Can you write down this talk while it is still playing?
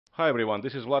Hi everyone,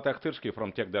 this is Vlad Akhtyrsky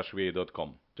from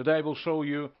tech-va.com. Today I will show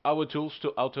you our tools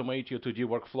to automate your 2D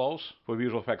workflows for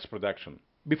visual effects production.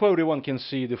 Before everyone can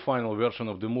see the final version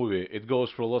of the movie, it goes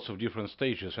through lots of different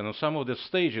stages, and on some of the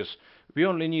stages we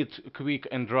only need quick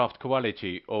and draft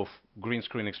quality of green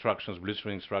screen extractions, blue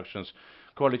screen extractions,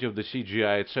 quality of the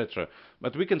CGI, etc.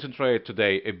 But we concentrate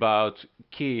today about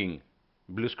keying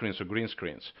blue screens or green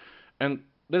screens. And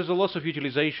there's a lot of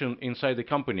utilization inside the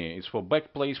company. It's for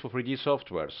backplace for 3D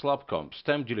software, slab comps,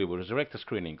 stamp deliveries, director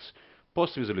screenings,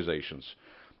 post visualizations.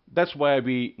 That's why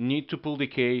we need to pull the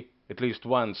key at least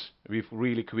once with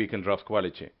really quick and draft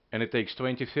quality. And it takes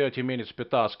 20-30 minutes per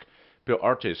task per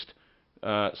artist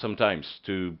sometimes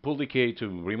to pull the key, to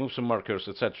remove some markers,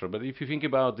 etc. But if you think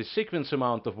about the sequence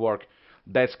amount of work,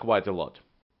 that's quite a lot.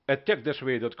 At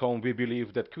tech-va.com we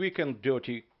believe that quick and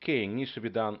dirty keying needs to be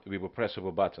done with a press of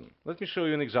a button. Let me show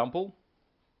you an example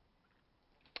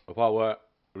of our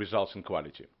results and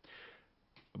quality.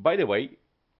 By the way,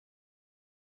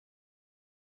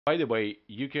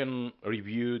 you can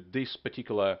review this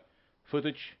particular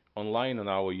footage online on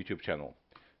our YouTube channel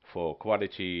for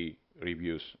quality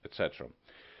reviews, etc.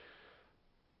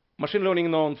 Machine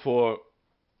learning known for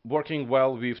working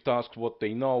well with tasks what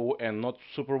they know and not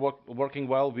super working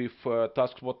well with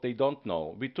tasks what they don't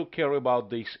know. We took care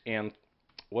about this, and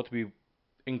what we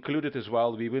included as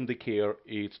well within the care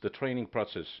is the training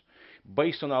process.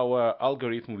 Based on our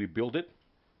algorithm we built it,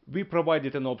 we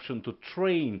provided an option to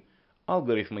train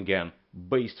algorithm again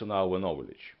based on our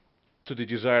knowledge to the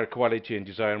desired quality and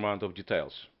desired amount of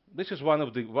details. This is one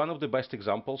of the best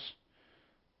examples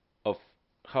of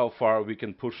how far we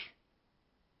can push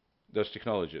those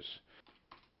technologies.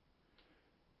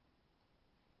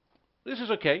 This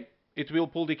is okay. It will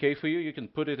pull decay for you. You can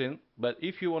put it in. But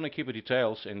if you want to keep the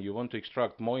details and you want to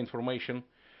extract more information,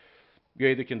 you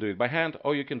either can do it by hand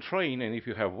or you can train. And if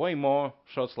you have way more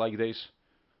shots like this,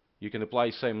 you can apply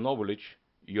same knowledge,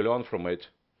 you learn from it,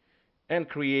 and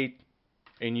create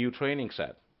a new training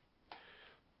set.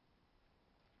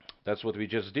 That's what we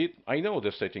just did. I know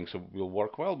the settings will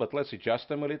work well, but let's adjust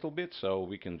them a little bit so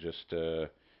we can just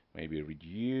maybe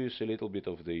reduce a little bit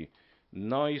of the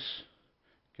noise.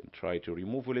 Can try to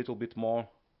remove a little bit more,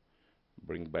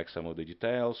 bring back some of the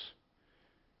details.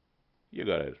 You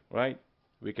got it, right?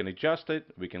 We can adjust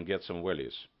it, we can get some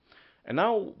values. And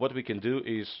now what we can do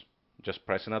is just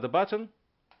press another button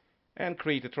and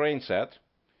create a train set.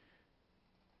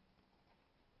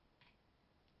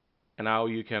 And now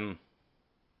you can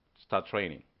start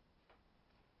training.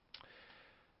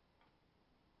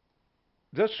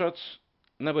 Those shots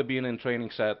never been in training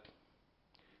set,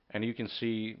 and you can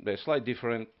see they're slightly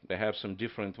different. They have some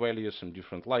different values, some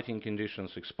different lighting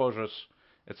conditions, exposures,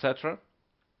 etc.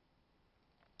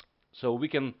 So we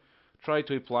can try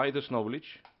to apply this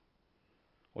knowledge,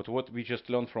 what we just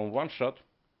learned from one shot,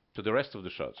 to the rest of the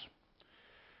shots.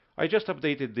 I just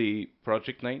updated the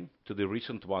project name to the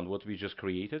recent one what we just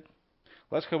created.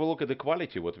 Let's have a look at the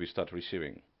quality what we start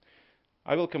receiving.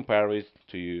 I will compare it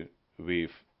to you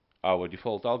with our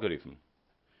default algorithm,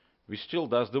 which still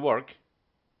does the work.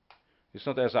 It's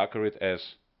not as accurate as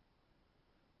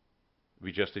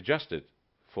we just adjusted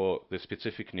for the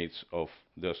specific needs of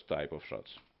those type of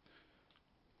shots.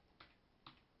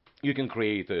 You can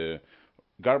create a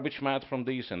garbage matte from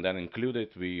this and then include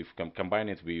it with, combine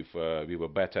it with a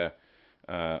better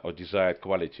or desired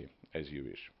quality as you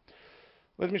wish.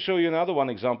 Let me show you another one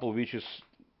example which is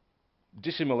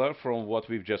dissimilar from what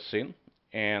we've just seen,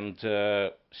 and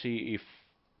see if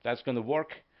that's going to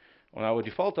work on our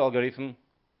default algorithm,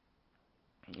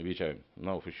 which I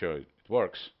know for sure it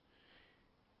works.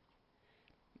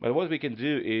 But what we can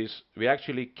do is we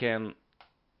actually can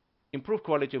improve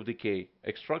quality of decay,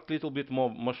 extract a little bit more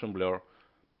motion blur,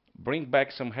 bring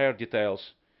back some hair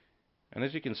details, and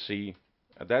as you can see,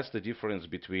 that's the difference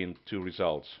between two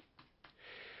results.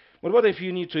 But what if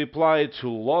you need to apply it to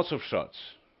lots of shots?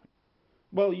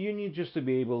 Well, you need just to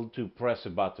be able to press a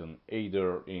button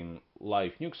either in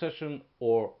live Nuke session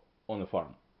or on a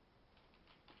farm.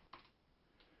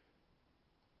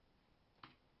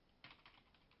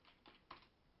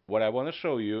 What I want to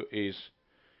show you is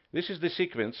this is the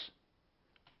sequence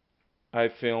I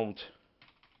filmed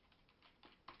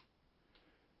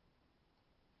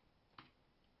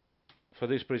for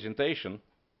this presentation.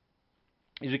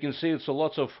 As you can see, it's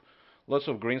lots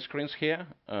of green screens here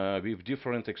with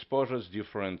different exposures,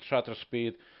 different shutter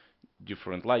speed,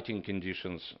 different lighting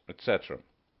conditions, etc.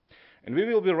 And we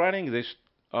will be running this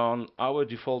on our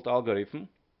default algorithm,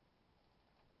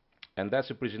 and that's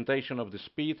a presentation of the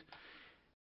speed,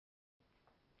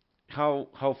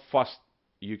 how fast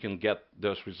you can get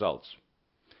those results.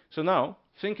 So now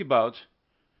think about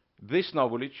This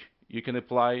knowledge you can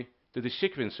apply to the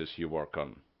sequences you work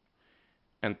on.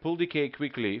 And pull decay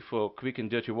quickly for quick and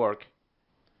dirty work.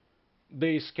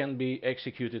 This can be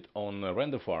executed on a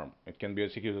render farm. It can be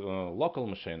executed on a local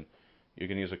machine. You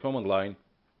can use a command line.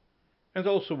 And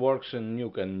also works in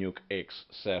Nuke and Nuke X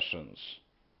sessions.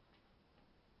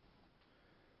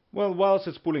 Well, whilst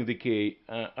it's pulling decay,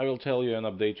 I will tell you and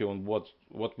update you on what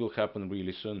will happen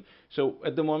really soon. So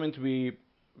at the moment we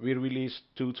released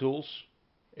two tools.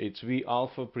 It's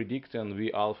vAlpha Predict and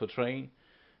vAlpha Train.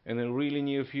 And in really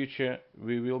near future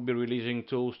we will be releasing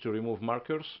tools to remove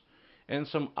markers and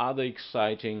some other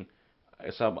exciting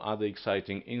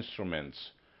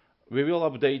instruments. We will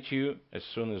update you as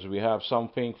soon as we have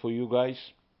something for you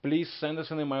guys. Please send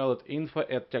us an email at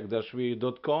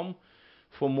info@tech-va.com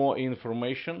for more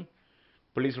information.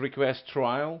 Please request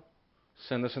trial.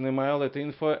 Send us an email at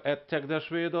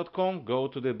info@tech-va.com. Go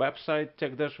to the website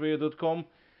tech-va.com.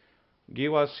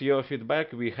 Give us your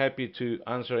feedback. We're happy to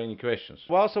answer any questions.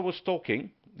 Whilst I was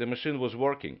talking, the machine was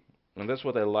working, and that's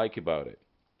what I like about it.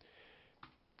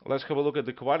 Let's have a look at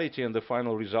the quality and the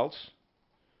final results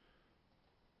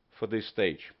for this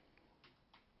stage.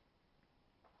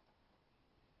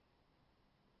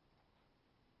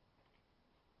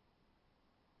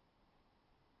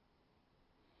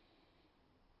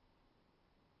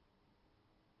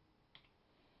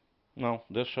 Now,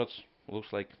 the shots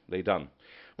looks like they done.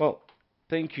 Well,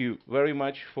 thank you very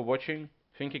much for watching.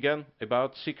 Think again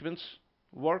about sequence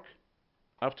work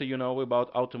after you know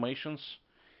about automations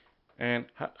and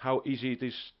how easy it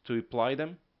is to apply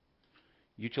them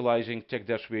utilizing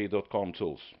tech-va.com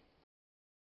tools.